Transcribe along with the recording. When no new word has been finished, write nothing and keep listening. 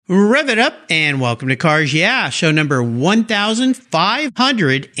Rev it up and welcome to Cars Yeah, show number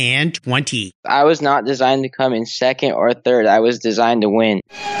 1520. I was not designed to come in second or third. I was designed to win.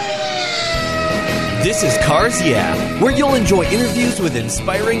 This is Cars Yeah, where you'll enjoy interviews with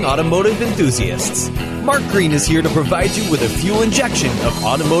inspiring automotive enthusiasts. Mark Green is here to provide you with a fuel injection of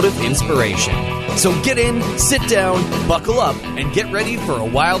automotive inspiration. So get in, sit down, buckle up, and get ready for a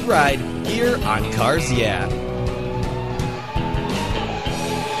wild ride here on Cars Yeah.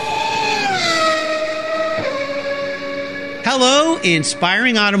 Hello,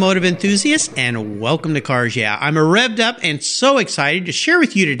 inspiring automotive enthusiasts, and welcome to Cars Yeah. I'm revved up and so excited to share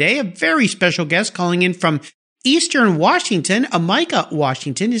with you today a very special guest calling in from Eastern Washington, Amika,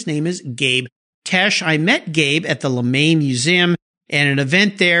 Washington. His name is Gabe Tesch. I met Gabe at the LeMay Museum and an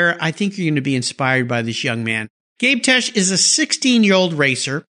event there. I think you're going to be inspired by this young man. Gabe Tesch is a 16-year-old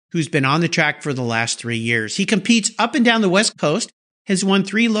racer who's been on the track for the last 3 years. He competes up and down the West Coast, has won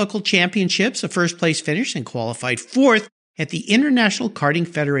 3 local championships, a first-place finish, and qualified 4th at the International Karting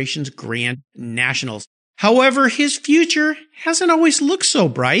Federation's Grand Nationals. However, his future hasn't always looked so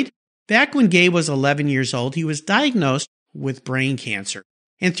bright. Back when Gabe was 11 years old, he was diagnosed with brain cancer.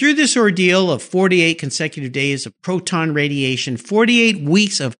 And through this ordeal of 48 consecutive days of proton radiation, 48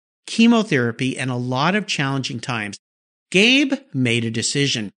 weeks of chemotherapy, and a lot of challenging times, Gabe made a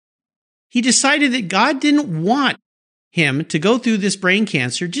decision. He decided that God didn't want him to go through this brain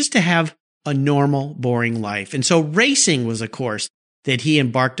cancer just to have a normal, boring life. And so racing was a course that he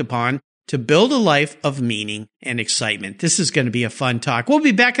embarked upon to build a life of meaning and excitement. This is going to be a fun talk. We'll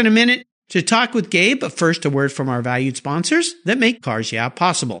be back in a minute to talk with Gabe, but first a word from our valued sponsors that make Cars Yeah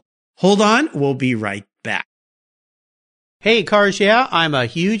possible. Hold on, we'll be right back. Hey, Cars Yeah, I'm a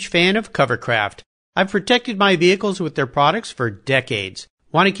huge fan of Covercraft. I've protected my vehicles with their products for decades.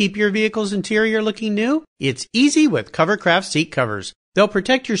 Want to keep your vehicle's interior looking new? It's easy with Covercraft seat covers. They'll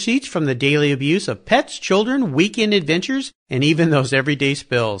protect your seats from the daily abuse of pets, children, weekend adventures, and even those everyday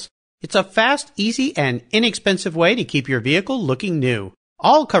spills. It's a fast, easy, and inexpensive way to keep your vehicle looking new.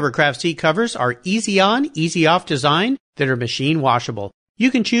 All Covercraft seat covers are easy on, easy off design that are machine washable. You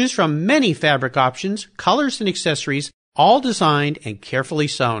can choose from many fabric options, colors, and accessories, all designed and carefully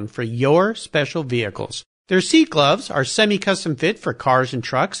sewn for your special vehicles. Their seat gloves are semi-custom fit for cars and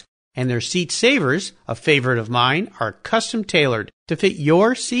trucks, and their seat savers, a favorite of mine, are custom tailored to fit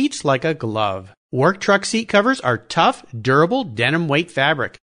your seats like a glove. Work truck seat covers are tough, durable denim weight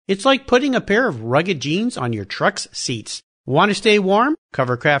fabric. It's like putting a pair of rugged jeans on your truck's seats. Want to stay warm?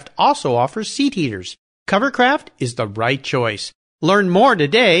 Covercraft also offers seat heaters. Covercraft is the right choice. Learn more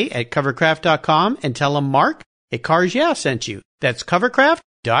today at covercraft.com and tell them Mark at Cars Yeah sent you. That's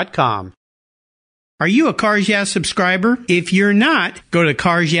covercraft.com. Are you a Cars Yeah subscriber? If you're not, go to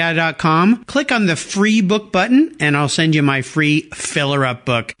carsyeah.com, click on the free book button, and I'll send you my free Filler Up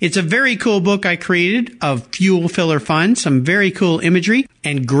book. It's a very cool book I created of fuel filler fun, some very cool imagery,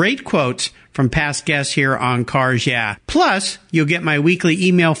 and great quotes from past guests here on Cars Yeah. Plus, you'll get my weekly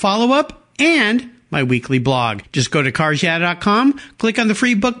email follow-up and my weekly blog. Just go to carsyeah.com, click on the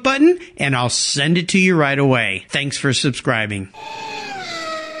free book button, and I'll send it to you right away. Thanks for subscribing.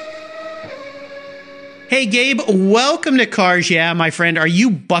 Hey, Gabe, welcome to Cars Yeah, my friend. Are you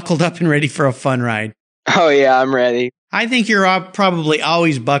buckled up and ready for a fun ride? Oh, yeah, I'm ready. I think you're probably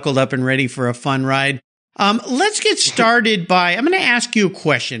always buckled up and ready for a fun ride. Let's get started by, I'm going to ask you a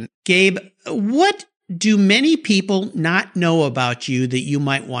question. Gabe, what do many people not know about you that you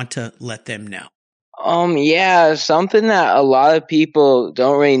might want to let them know? Yeah, something that a lot of people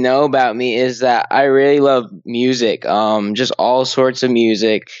don't really know about me is that I really love music, just all sorts of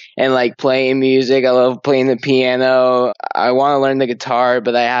music, and like playing music. I love playing the piano. I want to learn the guitar,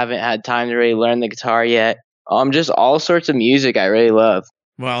 but I haven't had time to really learn the guitar yet. Just all sorts of music I really love.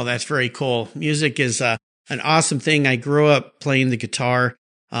 Well, that's very cool. Music is an awesome thing. I grew up playing the guitar.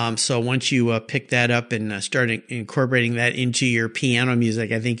 So once you pick that up and start incorporating that into your piano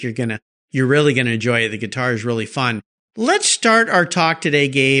music, I think you're really going to enjoy it. The guitar is really fun. Let's start our talk today,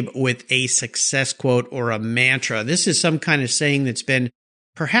 Gabe, with a success quote or a mantra. This is some kind of saying that's been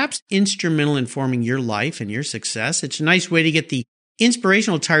perhaps instrumental in forming your life and your success. It's a nice way to get the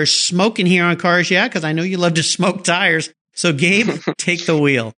inspirational tires smoking here on Cars Yeah, because I know you love to smoke tires. So, Gabe, take the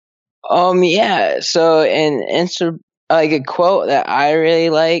wheel. Yeah. So, like a quote that I really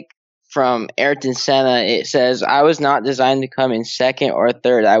like from Ayrton Senna, it says, "I was not designed to come in second or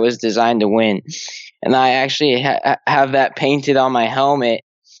third. I was designed to win." And I actually have that painted on my helmet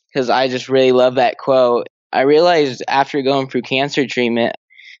because I just really love that quote. I realized after going through cancer treatment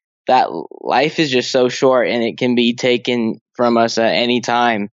that life is just so short and it can be taken from us at any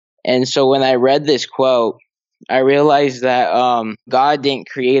time. And so when I read this quote, I realized that God didn't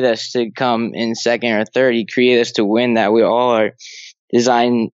create us to come in second or third. He created us to win, that we all are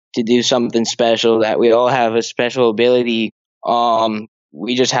designed to do something special, that we all have a special ability.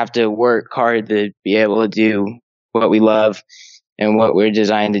 We just have to work hard to be able to do what we love and what we're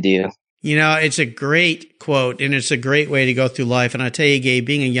designed to do. You know, it's a great quote, and it's a great way to go through life. And I'll tell you, Gabe,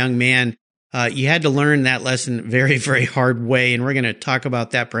 being a young man, you had to learn that lesson very, very hard way. And we're going to talk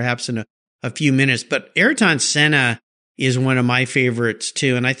about that perhaps in a few minutes. But Ayrton Senna is one of my favorites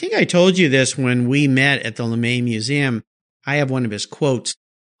too. And I think I told you this when we met at the LeMay Museum. I have one of his quotes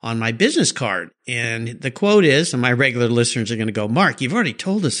on my business card. And the quote is, and my regular listeners are going to go, Mark, you've already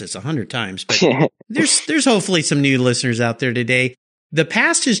told us this 100 times, but there's hopefully some new listeners out there today. The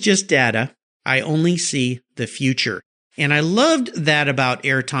past is just data. I only see the future. And I loved that about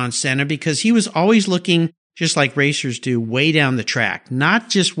Ayrton Senna because he was always looking, just like racers do, way down the track, not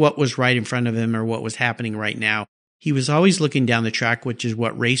just what was right in front of him or what was happening right now. He was always looking down the track, which is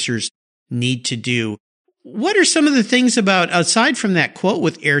what racers need to do. What are some of the things about, aside from that quote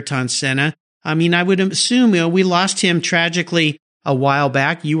with Ayrton Senna? I mean, I would assume, we lost him tragically a while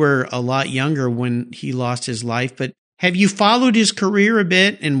back. You were a lot younger when he lost his life, but have you followed his career a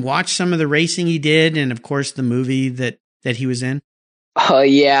bit and watched some of the racing he did and, of course, the movie that he was in? Oh,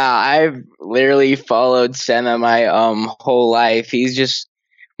 yeah. I've literally followed Senna my whole life. He's just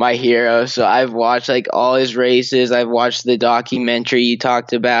my hero. So I've watched like all his races. I've watched the documentary you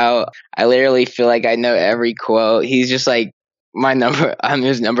talked about. I literally feel like I know every quote. He's just like I'm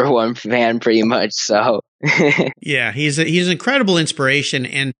his number one fan pretty much. So yeah, he's an incredible inspiration,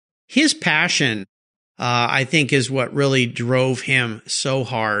 and his passion, I think, is what really drove him so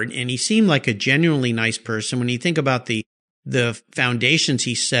hard. And he seemed like a genuinely nice person. When you think about the foundations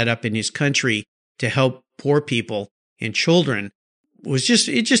he set up in his country to help poor people and children,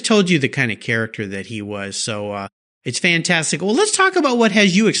 it just told you the kind of character that he was. So it's fantastic. Well, let's talk about what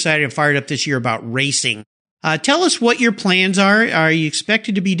has you excited and fired up this year about racing. Tell us what your plans are. Are you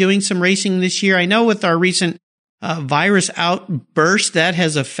expected to be doing some racing this year? I know with our recent virus outburst, that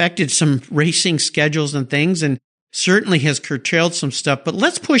has affected some racing schedules and things, and certainly has curtailed some stuff. But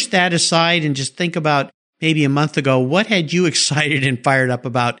let's push that aside and just think about maybe a month ago. What had you excited and fired up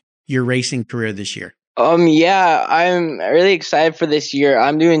about your racing career this year? Yeah, I'm really excited for this year.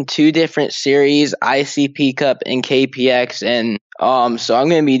 I'm doing 2 different series, ICP Cup and KPX, and so I'm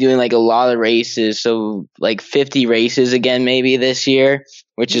going to be doing like a lot of races, so like 50 races again maybe this year,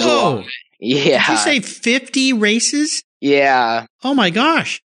 which is a lot. Yeah. Did you say 50 races? Yeah. Oh my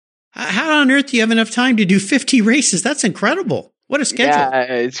gosh. How on earth do you have enough time to do 50 races? That's incredible. What a schedule. Yeah,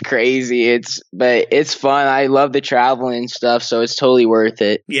 it's crazy. But it's fun. I love the traveling and stuff, so it's totally worth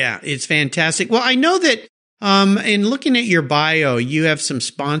it. Yeah, it's fantastic. Well, I know that in looking at your bio, you have some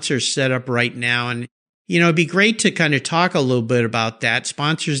sponsors set up right now, and it'd be great to kind of talk a little bit about that,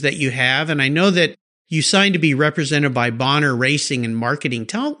 sponsors that you have. And I know that you signed to be represented by Bonner Racing and Marketing.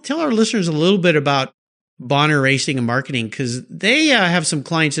 Tell our listeners a little bit about Bonner Racing and Marketing, because they have some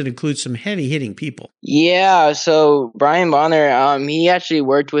clients that include some heavy-hitting people. Yeah, so Brian Bonner, he actually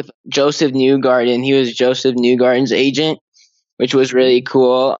worked with Joseph Newgarden. He was Joseph Newgarden's agent, which was really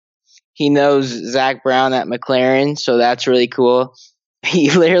cool. He knows Zach Brown at McLaren, so that's really cool. He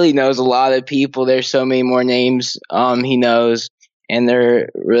literally knows a lot of people. There's so many more names he knows, and they're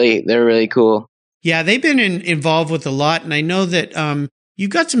really cool. Yeah, they've been involved with a lot, and I know that you've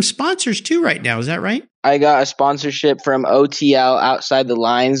got some sponsors too right now. Is that right? I got a sponsorship from OTL Outside the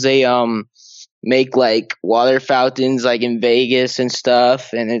Lines. They make like water fountains like in Vegas and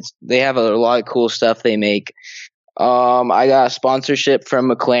stuff, and they have a lot of cool stuff they make. I got a sponsorship from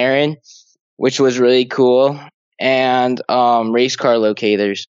McLaren, which was really cool, and race car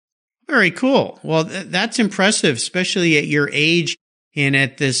locators. Very cool. Well, that's impressive, especially at your age and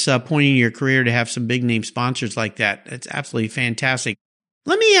at this point in your career to have some big name sponsors like that. That's absolutely fantastic.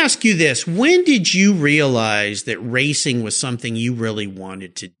 Let me ask you this. When did you realize that racing was something you really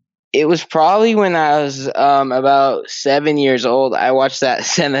wanted to do? It was probably when I was about 7 years old. I watched that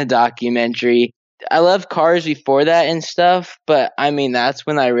Senna documentary. I loved cars before that and stuff, but I mean, that's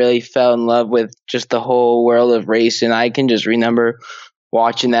when I really fell in love with just the whole world of racing. I can just remember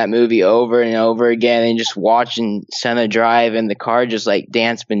watching that movie over and over again and just watching Senna drive and the car just like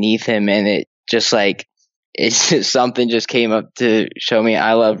dance beneath him, and it just like it's just something just came up to show me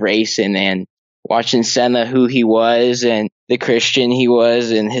I love racing, and watching Senna, who he was and the Christian he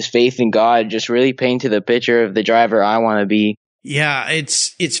was and his faith in God just really painted the picture of the driver I want to be. Yeah,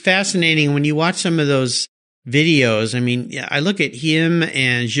 it's fascinating when you watch some of those videos. I mean, I look at him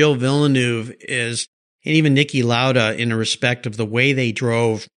and Gilles Villeneuve and even Niki Lauda in a respect of the way they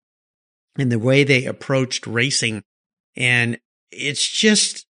drove and the way they approached racing. And it's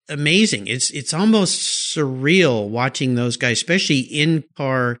just amazing. It's almost surreal watching those guys, especially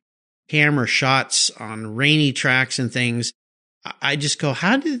in-car camera shots on rainy tracks and things. I just go,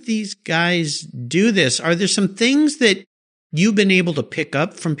 how did these guys do this? Are there some things that you've been able to pick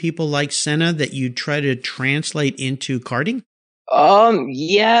up from people like Senna that you try to translate into karting?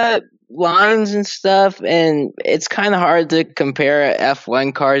 Yeah, lines and stuff, and it's kind of hard to compare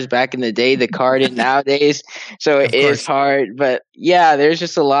F1 cars back in the day to karting nowadays, so it is hard. But yeah, there's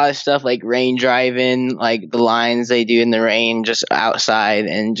just a lot of stuff like rain driving, like the lines they do in the rain just outside,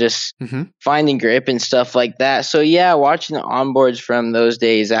 and just finding grip and stuff like that. So yeah, watching the onboards from those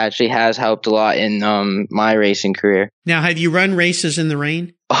days actually has helped a lot in my racing career. Now, have you run races in the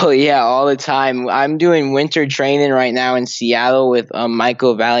rain? Oh, yeah, all the time. I'm doing winter training right now in Seattle with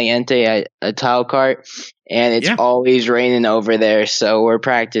Michael Valiente at a tile kart, and it's always raining over there, so we're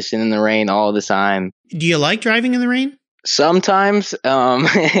practicing in the rain all the time. Do you like driving in the rain? Sometimes,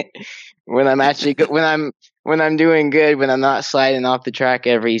 when I'm actually when I'm doing good, when I'm not sliding off the track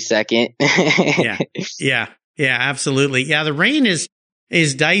every second. Yeah, absolutely. Yeah, the rain is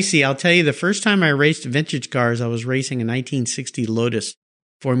dicey. I'll tell you, the first time I raced vintage cars, I was racing a 1960 Lotus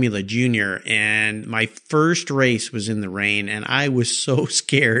Formula Junior, and my first race was in the rain, and I was so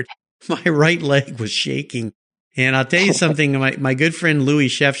scared. My right leg was shaking. And I'll tell you something, my good friend Louis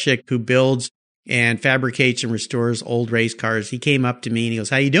Shefchik, who builds and fabricates and restores old race cars, he came up to me and he goes,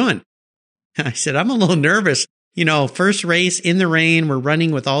 "How you doing?" I said, "I'm a little nervous. You know, first race in the rain, we're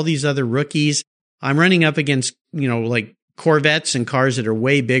running with all these other rookies. I'm running up against, like Corvettes and cars that are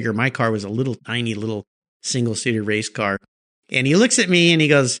way bigger. My car was a little tiny little single-seater race car." And he looks at me and he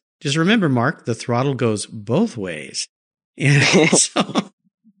goes, "Just remember, Mark, the throttle goes both ways." And so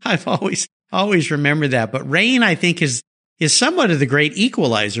I've always remembered that. But rain, I think, is somewhat of the great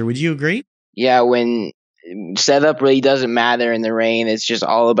equalizer. Would you agree? Yeah, when setup really doesn't matter in the rain, it's just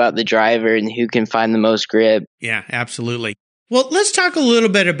all about the driver and who can find the most grip. Yeah, absolutely. Well, let's talk a little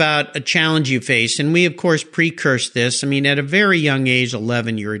bit about a challenge you faced. And we, of course, precursed this. I mean, at a very young age,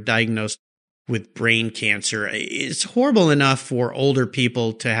 11, you were diagnosed with brain cancer. It's horrible enough for older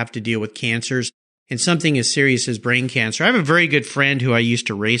people to have to deal with cancers and something as serious as brain cancer. I have a very good friend who I used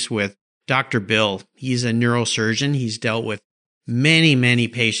to race with, Dr. Bill. He's a neurosurgeon. He's dealt with many, many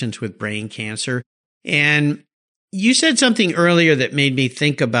patients with brain cancer. And you said something earlier that made me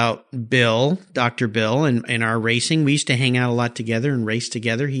think about Bill, Dr. Bill, and our racing. We used to hang out a lot together and race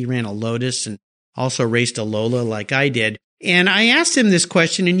together. He ran a Lotus and also raced a Lola like I did. And I asked him this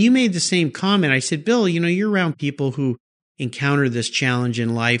question, and you made the same comment. I said, "Bill, you're around people who encounter this challenge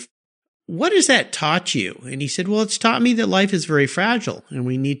in life. What has that taught you?" And he said, "Well, it's taught me that life is very fragile, and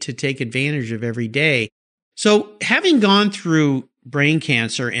we need to take advantage of every day." So having gone through brain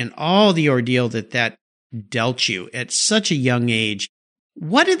cancer and all the ordeal that dealt you at such a young age,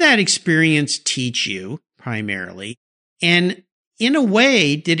 what did that experience teach you primarily? And in a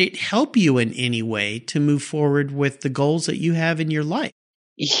way, did it help you in any way to move forward with the goals that you have in your life?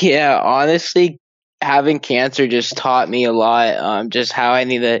 Yeah, honestly, having cancer just taught me a lot. Just how I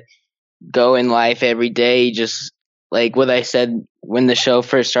need to go in life every day. Just like what I said when the show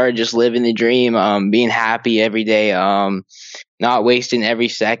first started, just living the dream, being happy every day, not wasting every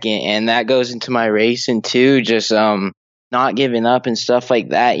second. And that goes into my racing too. Just not giving up and stuff like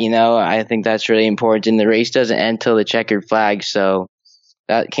that. I think that's really important. The race doesn't end till the checkered flag. So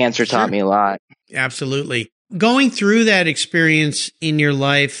that cancer taught me a lot. Absolutely. Going through that experience in your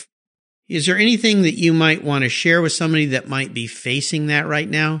life, is there anything that you might want to share with somebody that might be facing that right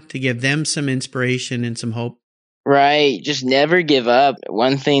now to give them some inspiration and some hope? Right. Just never give up.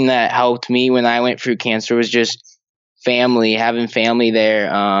 One thing that helped me when I went through cancer was just family, having family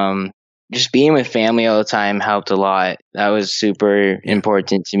there. Just being with family all the time helped a lot. That was super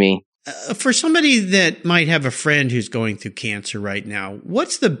important to me. For somebody that might have a friend who's going through cancer right now,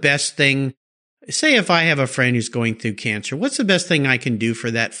 what's the best thing? Say if I have a friend who's going through cancer, what's the best thing I can do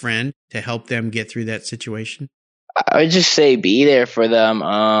for that friend to help them get through that situation? I would just say be there for them.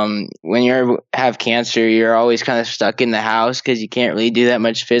 When you have cancer, you're always kind of stuck in the house because you can't really do that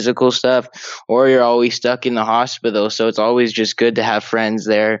much physical stuff, or you're always stuck in the hospital. So it's always just good to have friends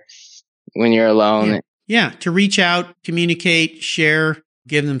there when you're alone. Yeah, to reach out, communicate, share,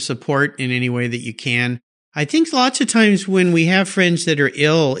 give them support in any way that you can. I think lots of times when we have friends that are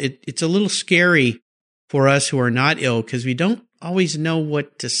ill, it's a little scary for us who are not ill because we don't always know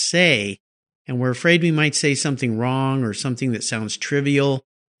what to say. And we're afraid we might say something wrong or something that sounds trivial.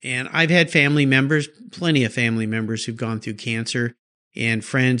 And I've had family members, plenty of family members who've gone through cancer and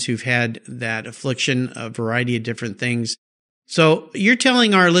friends who've had that affliction, a variety of different things. So you're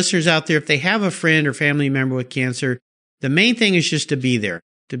telling our listeners out there, if they have a friend or family member with cancer, the main thing is just to be there,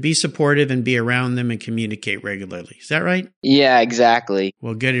 to be supportive and be around them and communicate regularly. Is that right? Yeah, exactly.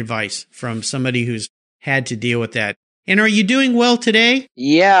 Well, good advice from somebody who's had to deal with that. And are you doing well today?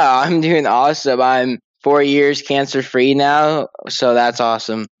 Yeah, I'm doing awesome. I'm 4 years cancer-free now, so that's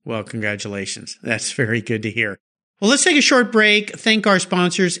awesome. Well, congratulations. That's very good to hear. Well, let's take a short break, thank our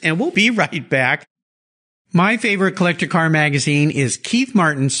sponsors, and we'll be right back. My favorite collector car magazine is Keith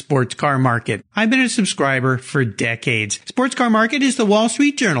Martin's Sports Car Market. I've been a subscriber for decades. Sports Car Market is the Wall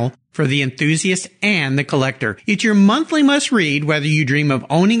Street Journal for the enthusiast and the collector. It's your monthly must-read whether you dream of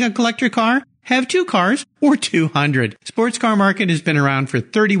owning a collector car, have 2 cars, or 200. Sports Car Market has been around for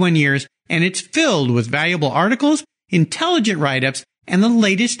 31 years, and it's filled with valuable articles, intelligent write-ups, and the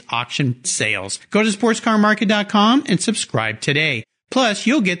latest auction sales. Go to sportscarmarket.com and subscribe today. Plus,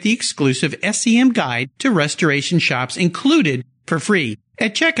 you'll get the exclusive SCM guide to restoration shops included for free.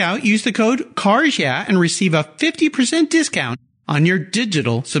 At checkout, use the code CARSYEAH and receive a 50% discount on your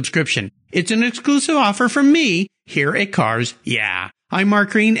digital subscription. It's an exclusive offer from me here at Cars Yeah. I'm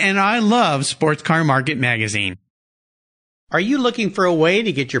Mark Green, and I love Sports Car Market magazine. Are you looking for a way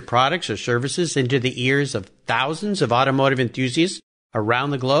to get your products or services into the ears of thousands of automotive enthusiasts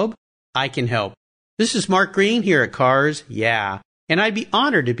around the globe? I can help. This is Mark Green here at Cars Yeah. And I'd be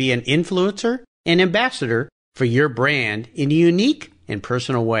honored to be an influencer and ambassador for your brand in a unique and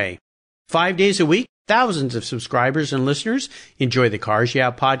personal way. 5 days a week, thousands of subscribers and listeners enjoy the Cars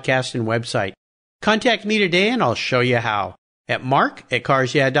Yeah podcast and website. Contact me today and I'll show you how at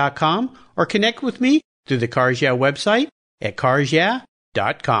mark@carsyeah.com or connect with me through the Cars Yeah website at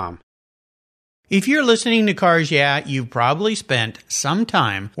carsyeah.com. If you're listening to Cars Yeah, you've probably spent some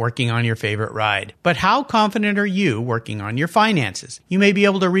time working on your favorite ride. But how confident are you working on your finances? You may be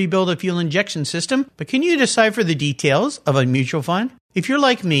able to rebuild a fuel injection system, but can you decipher the details of a mutual fund? If you're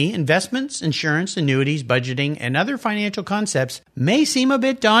like me, investments, insurance, annuities, budgeting, and other financial concepts may seem a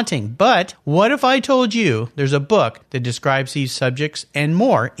bit daunting, but what if I told you there's a book that describes these subjects and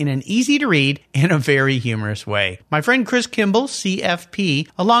more in an easy-to-read and a very humorous way? My friend Chris Kimball, CFP,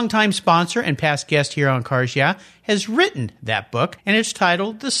 a longtime sponsor and past guest here on Cars Yeah, has written that book, and it's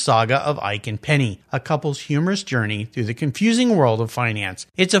titled The Saga of Ike and Penny, a couple's humorous journey through the confusing world of finance.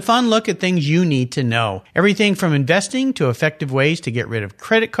 It's a fun look at things you need to know. Everything from investing to effective ways to get rid of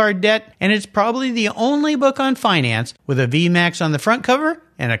credit card debt, and it's probably the only book on finance with a VMAX on the front cover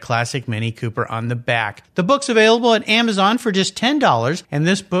and a classic Mini Cooper on the back. The book's available at Amazon for just $10, and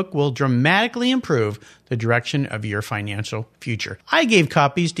this book will dramatically improve the direction of your financial future. I gave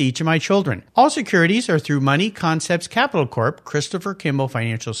copies to each of my children. All securities are through Money Concepts Capital Corp. Christopher Kimball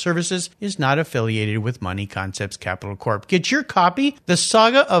Financial Services is not affiliated with Money Concepts Capital Corp. Get your copy, The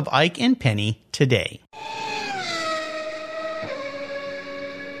Saga of Ike and Penny, today.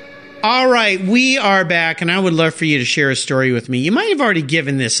 All right, we are back, and I would love for you to share a story with me. You might have already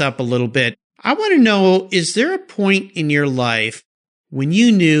given this up a little bit. I want to know, is there a point in your life when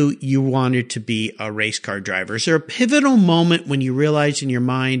you knew you wanted to be a race car driver? Is there a pivotal moment when you realized in your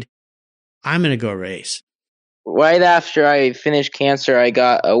mind, I'm going to go race? Right after I finished cancer, I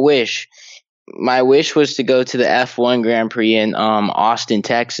got a wish. My wish was to go to the F1 Grand Prix in Austin,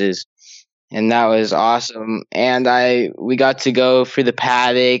 Texas. And that was awesome. And we got to go through the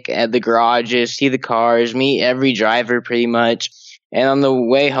paddock at the garages, see the cars, meet every driver pretty much. And on the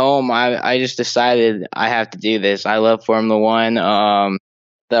way home, I just decided I have to do this. I love Formula One.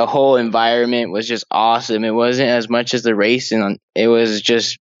 The whole environment was just awesome. It wasn't as much as the racing. It was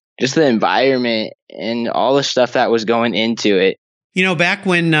just the environment and all the stuff that was going into it. You know, back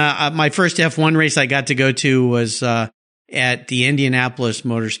when my first F1 race I got to go to was at the Indianapolis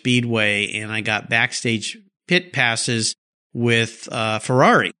Motor Speedway, and I got backstage pit passes with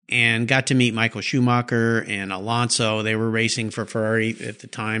Ferrari and got to meet Michael Schumacher and Alonso. They were racing for Ferrari at the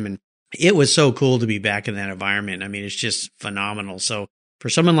time, and it was so cool to be back in that environment. I mean, it's just phenomenal. So for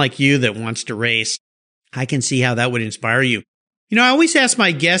someone like you that wants to race, I can see how that would inspire you. You know, I always ask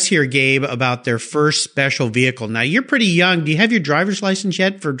my guests here, Gabe, about their first special vehicle. Now, you're pretty young. Do you have your driver's license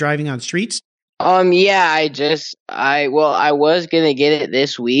yet for driving on streets? Yeah, I was going to get it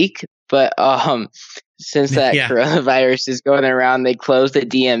this week, but since that coronavirus is going around, they closed the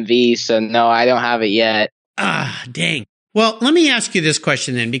DMV, so no, I don't have it yet. Ah, dang. Well, let me ask you this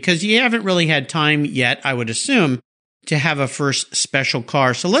question then, because you haven't really had time yet, I would assume, to have a first special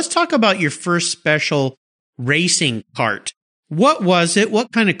car. So let's talk about your first special racing cart. What was it?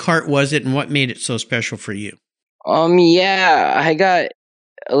 What kind of cart was it, and what made it so special for you? Yeah, I got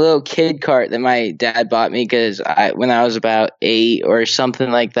a little kid cart that my dad bought me when I was about 8 or something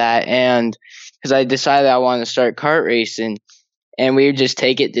like that, and because I decided I wanted to start kart racing. and we would just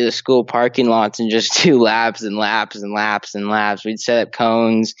take it to the school parking lots and just do laps and laps and laps and laps. We'd set up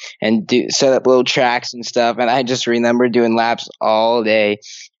cones and set up little tracks and stuff. And I just remember doing laps all day,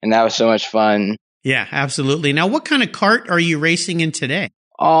 and that was so much fun. Yeah, absolutely. Now, what kind of kart are you racing in today?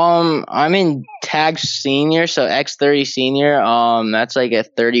 I'm in Tag Senior, so X30 Senior. That's like a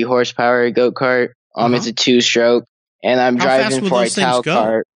 30 horsepower go-kart. It's a 2-stroke, and I'm driving for a Tao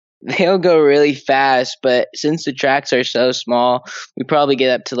kart. They'll go really fast, but since the tracks are so small, we probably get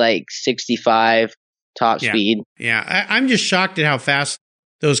up to like 65 top speed. Yeah, I'm just shocked at how fast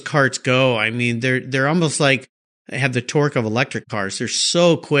those karts go. I mean, they're almost like they have the torque of electric cars. They're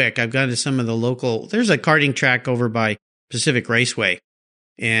so quick. I've gone to some of the local. There's a karting track over by Pacific Raceway,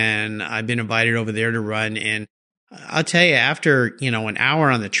 and I've been invited over there to run. And I'll tell you, after an hour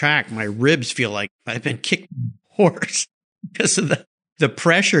on the track, my ribs feel like I've been kicked horse because of the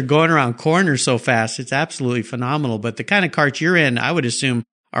pressure going around corners so fast. It's absolutely phenomenal. But the kind of karts you're in, I would assume,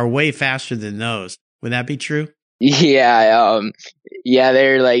 are way faster than those. Would that be true? Yeah.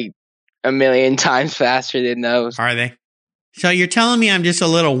 They're like a million times faster than those. Are they? So you're telling me I'm just a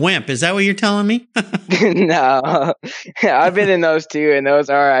little wimp. Is that what you're telling me? No. I've been in those too, and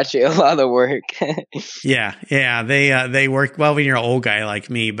those are actually a lot of work. Yeah. They work well when you're an old guy like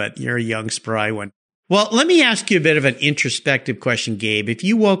me, but you're a young, spry one. Well, let me ask you a bit of an introspective question, Gabe. If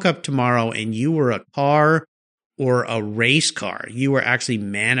you woke up tomorrow and you were a car or a race car, you were actually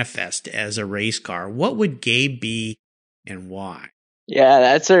manifest as a race car, what would Gabe be and why? Yeah,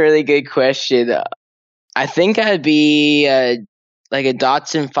 that's a really good question. I think I'd be like a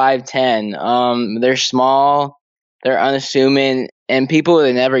Datsun 510. They're small, they're unassuming, and people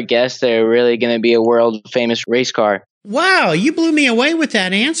would never guess they're really going to be a world famous race car. Wow, you blew me away with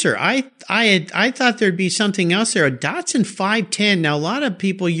that answer. I thought there'd be something else there. A Datsun 510. Now, a lot of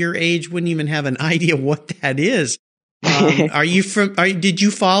people your age wouldn't even have an idea what that is. Did you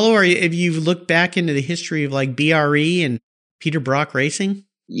follow, or have you looked back into the history of like BRE and Peter Brock Racing?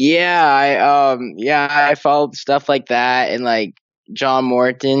 Yeah, I followed stuff like that, and like John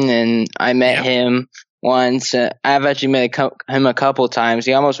Morton, and I met him once. I've actually met him a couple times.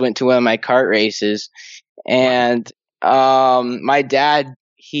 He almost went to one of my kart races, and my dad,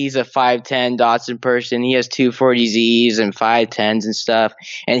 he's a 510 Datsun person. He has 240Zs and 510s and stuff,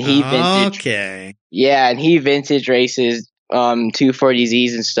 and he vintage races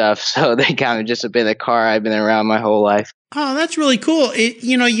 240Zs and stuff. So they kind of just been a car I've been around my whole life. Oh, that's really cool.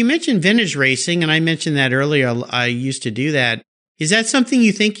 You mentioned vintage racing, and I mentioned that earlier. I used to do that. Is that something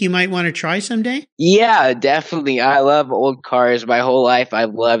you think you might want to try someday? Yeah, definitely. I love old cars. My whole life,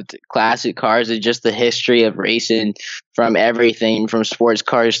 I've loved classic cars and just the history of racing, from everything from sports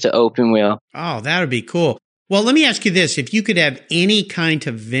cars to open wheel. Oh, that would be cool. Well, let me ask you this. If you could have any kind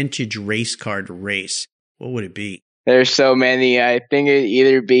of vintage race car to race, what would it be? There's so many. I think it'd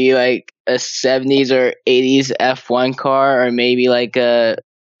either be like a 70s or 80s F1 car, or maybe like a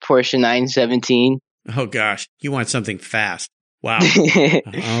Porsche 917. Oh, gosh. You want something fast. Wow.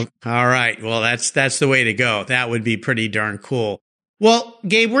 Oh, all right. Well, that's the way to go. That would be pretty darn cool. Well,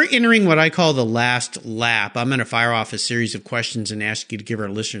 Gabe, we're entering what I call the last lap. I'm going to fire off a series of questions and ask you to give our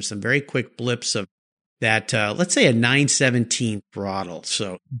listeners some very quick blips of that, let's say a 917 throttle.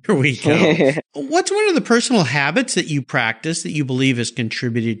 So here we go. What's one of the personal habits that you practice that you believe has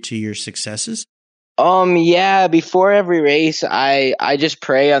contributed to your successes? Before every race, I just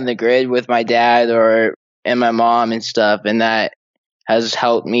pray on the grid with my dad and my mom and stuff. And that has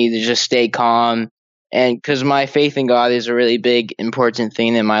helped me to just stay calm. And because my faith in God is a really big, important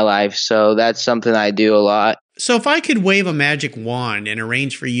thing in my life. So that's something I do a lot. So if I could wave a magic wand and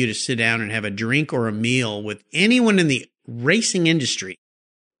arrange for you to sit down and have a drink or a meal with anyone in the racing industry,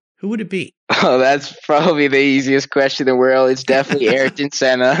 who would it be? Oh, that's probably the easiest question in the world. It's definitely Ayrton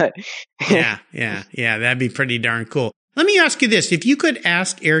Senna. Yeah. That'd be pretty darn cool. Let me ask you this. If you could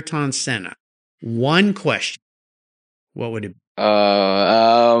ask Ayrton Senna one question, what would it be?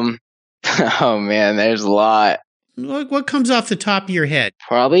 Oh man, there's a lot. What comes off the top of your head?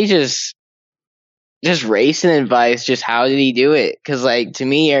 Probably just racing advice. Just how did he do it? Because like to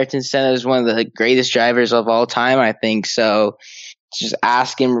me, Ayrton Senna is one of the greatest drivers of all time, I think. So just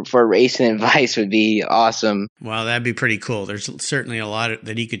asking for racing advice would be awesome. Well, that'd be pretty cool. There's certainly a lot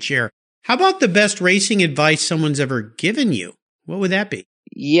that he could share. How about the best racing advice someone's ever given you? What would that be?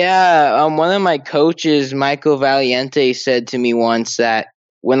 Yeah, one of my coaches, Michael Valiente, said to me once that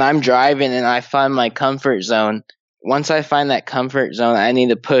when I'm driving and I find my comfort zone, once I find that comfort zone, I need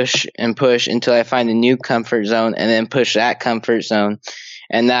to push and push until I find a new comfort zone, and then push that comfort zone.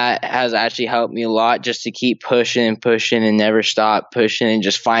 And that has actually helped me a lot, just to keep pushing and pushing and never stop pushing and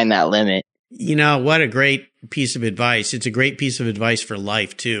just find that limit. What a great piece of advice. It's a great piece of advice for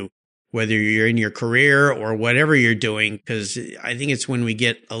life too, whether you're in your career or whatever you're doing, because I think it's when we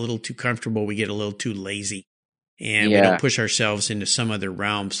get a little too comfortable, we get a little too lazy and we don't push ourselves into some other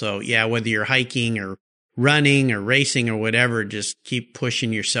realm. So yeah, whether you're hiking or running or racing or whatever, just keep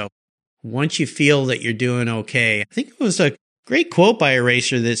pushing yourself. Once you feel that you're doing okay, I think it was a great quote by a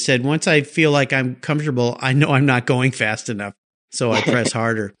racer that said, once I feel like I'm comfortable, I know I'm not going fast enough, so I press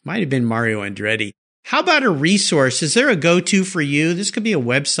harder. Might have been Mario Andretti. How about a resource? Is there a go-to for you? This could be a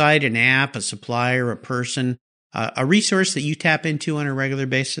website, an app, a supplier, a person, a resource that you tap into on a regular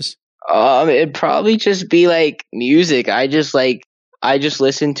basis? It'd probably just be like music. I just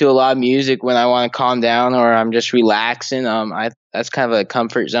listen to a lot of music when I want to calm down or I'm just relaxing. That's kind of a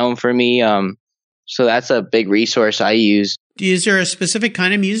comfort zone for me. So that's a big resource I use. Is there a specific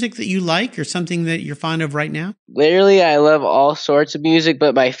kind of music that you like or something that you're fond of right now? Literally, I love all sorts of music,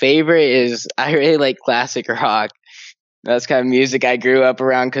 but my favorite is I really like classic rock. That's kind of music I grew up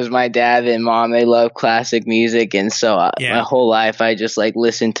around because my dad and mom, they love classic music. And so my whole life, I just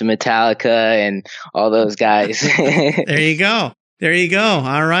listen to Metallica and all those guys. There you go. There you go.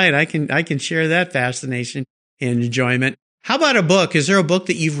 All right. I can share that fascination and enjoyment. How about a book? Is there a book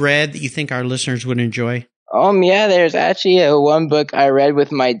that you've read that you think our listeners would enjoy? Yeah, there's actually one book I read with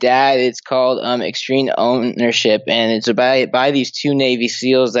my dad. It's called Extreme Ownership, and it's by these two Navy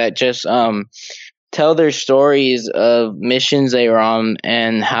SEALs that just tell their stories of missions they were on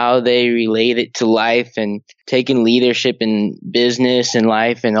and how they relate it to life and taking leadership in business and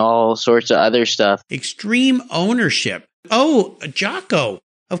life and all sorts of other stuff. Extreme Ownership. Oh, Jocko,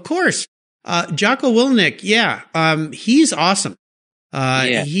 of course. Jocko Willink, he's awesome.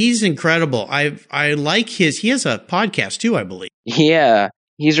 He's incredible. I like he has a podcast too, I believe. Yeah,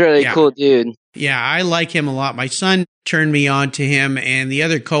 he's really cool dude. Yeah, I like him a lot. My son turned me on to him, and the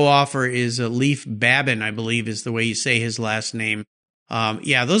other co-author is Leif Babin, I believe is the way you say his last name.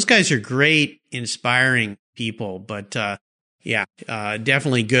 Those guys are great, inspiring people, but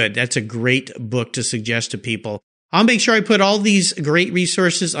definitely good. That's a great book to suggest to people. I'll make sure I put all these great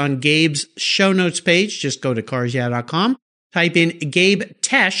resources on Gabe's show notes page. Just go to carsyeah.com, type in Gabe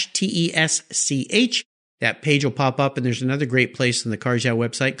Tesch, Tesch. That page will pop up, and there's another great place on the Cars Yeah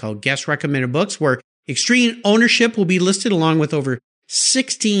website called Guest Recommended Books, where Extreme Ownership will be listed along with over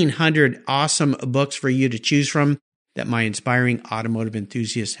 1,600 awesome books for you to choose from that my inspiring automotive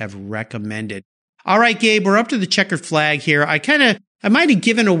enthusiasts have recommended. All right, Gabe, we're up to the checkered flag here. I might have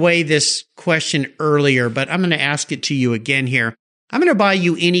given away this question earlier, but I'm going to ask it to you again here. I'm going to buy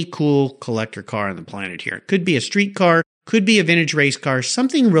you any cool collector car on the planet here. It could be a street car, could be a vintage race car,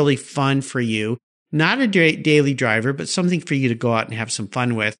 something really fun for you. Not a daily driver, but something for you to go out and have some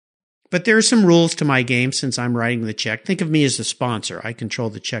fun with. But there are some rules to my game since I'm writing the check. Think of me as the sponsor. I control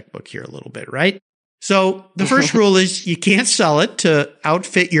the checkbook here a little bit, right? So the first rule is you can't sell it to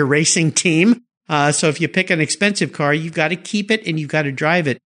outfit your racing team. So if you pick an expensive car, you've got to keep it and you've got to drive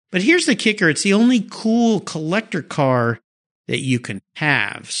it. But here's the kicker. It's the only cool collector car that you can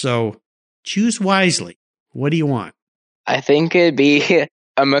have. So choose wisely. What do you want? I think it'd be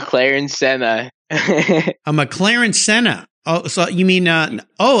a McLaren Senna. A McLaren Senna. Oh, so you mean,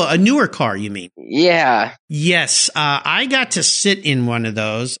 a newer car, you mean? Yeah. Yes. I got to sit in one of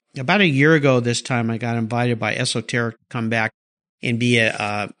those about a year ago. This time I got invited by Esoteric to come back and be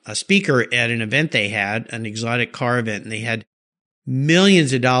a speaker at an event they had, an exotic car event, and they had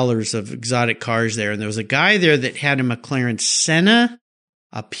millions of dollars of exotic cars there. And there was a guy there that had a McLaren Senna,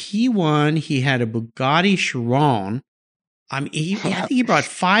 a P1. He had a Bugatti Chiron. I think he brought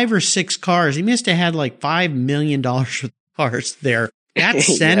 5 or 6 cars. He must have had like $5 million worth of cars there. That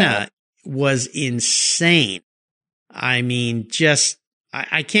Senna was insane. I mean,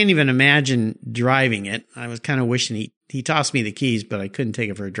 I can't even imagine driving it. I was kind of wishing he tossed me the keys, but I couldn't take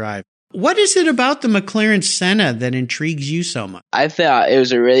it for a drive. What is it about the McLaren Senna that intrigues you so much? I thought it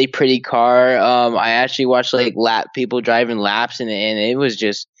was a really pretty car. I actually watched people driving laps in it,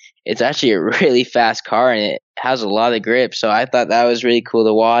 and it's actually a really fast car, and it has a lot of grip. So I thought that was really cool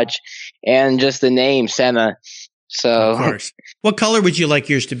to watch, and just the name Senna. So of course, what color would you like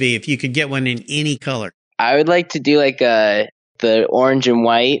yours to be if you could get one in any color? I would like to do the orange and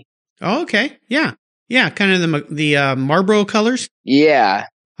white. Oh, okay, yeah, kind of the Marlboro colors. Yeah.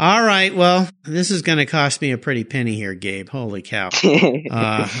 All right. Well, this is going to cost me a pretty penny here, Gabe. Holy cow.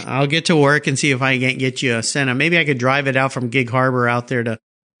 I'll get to work and see if I can't get you a Senna. Maybe I could drive it out from Gig Harbor out there to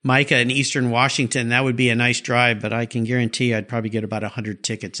Micah in Eastern Washington. That would be a nice drive, but I can guarantee I'd probably get about 100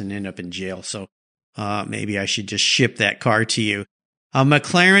 tickets and end up in jail. So maybe I should just ship that car to you.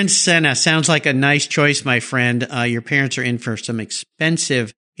 McLaren Senna sounds like a nice choice, my friend. Your parents are in for some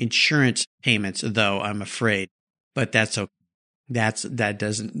expensive insurance payments, though, I'm afraid. But that's okay. That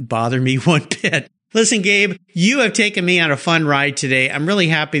doesn't bother me one bit. Listen, Gabe, you have taken me on a fun ride today. I'm really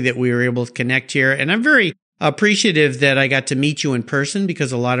happy that we were able to connect here, and I'm very appreciative that I got to meet you in person,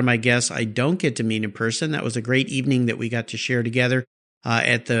 because a lot of my guests I don't get to meet in person. That was a great evening that we got to share together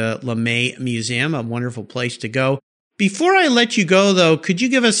at the LeMay Museum, a wonderful place to go. Before I let you go, though, could you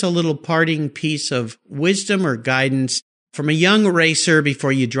give us a little parting piece of wisdom or guidance from a young racer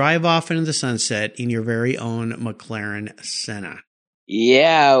before you drive off into the sunset in your very own McLaren Senna?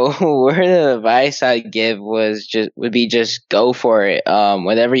 Yeah, word of advice I'd give would be just go for it.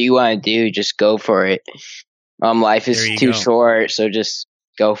 Whatever you want to do, just go for it. Life is too short, so just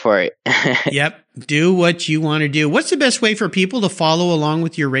go for it. Yep. Do what you want to do. What's the best way for people to follow along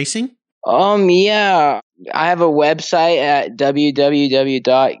with your racing? Yeah. I have a website at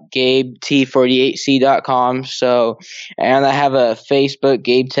www.gabet48c.com. And I have a Facebook,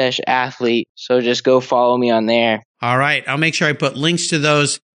 Gabe Tesh Athlete. So just go follow me on there. All right. I'll make sure I put links to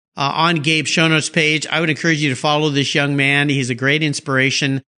those on Gabe's show notes page. I would encourage you to follow this young man. He's a great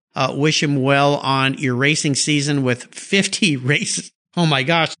inspiration. Wish him well on your racing season with 50 races. Oh my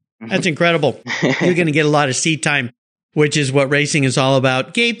gosh, that's incredible. You're going to get a lot of seat time, which is what racing is all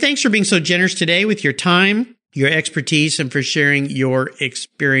about. Gabe, thanks for being so generous today with your time, your expertise, and for sharing your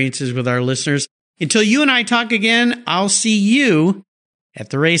experiences with our listeners. Until you and I talk again, I'll see you at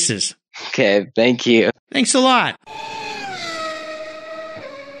the races. Okay, thank you. Thanks a lot.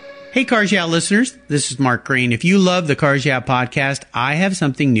 Hey, Cars Yeah listeners, this is Mark Green. If you love the Cars Yeah podcast, I have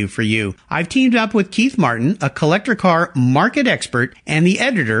something new for you. I've teamed up with Keith Martin, a collector car market expert and the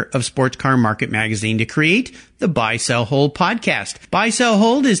editor of Sports Car Market Magazine, to create the Buy, Sell, Hold podcast. Buy, Sell,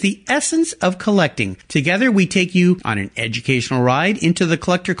 Hold is the essence of collecting. Together, we take you on an educational ride into the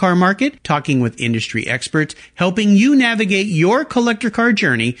collector car market, talking with industry experts, helping you navigate your collector car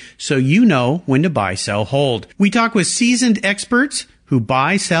journey so you know when to buy, sell, hold. We talk with seasoned experts who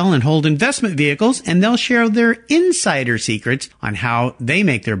buy, sell, and hold investment vehicles, and they'll share their insider secrets on how they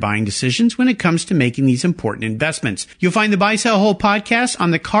make their buying decisions when it comes to making these important investments. You'll find the Buy, Sell, Hold podcast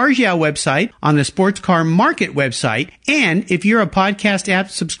on the Cars Yeah website, on the Sports Car Market website, and if you're a podcast app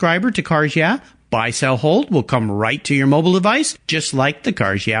subscriber to Cars Yeah, Buy, Sell, Hold will come right to your mobile device, just like the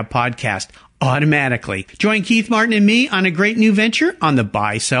Cars Yeah podcast, automatically. Join Keith Martin and me on a great new venture on the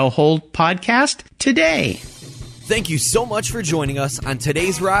Buy, Sell, Hold podcast today. Thank you so much for joining us on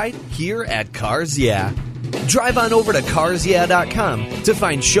today's ride here at Cars Yeah. Drive on over to carsyeah.com to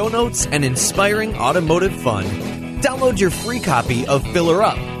find show notes and inspiring automotive fun. Download your free copy of Filler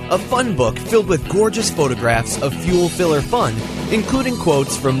Up, a fun book filled with gorgeous photographs of fuel filler fun, including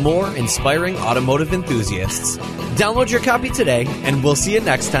quotes from more inspiring automotive enthusiasts. Download your copy today, and we'll see you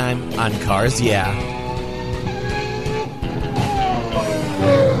next time on Cars Yeah.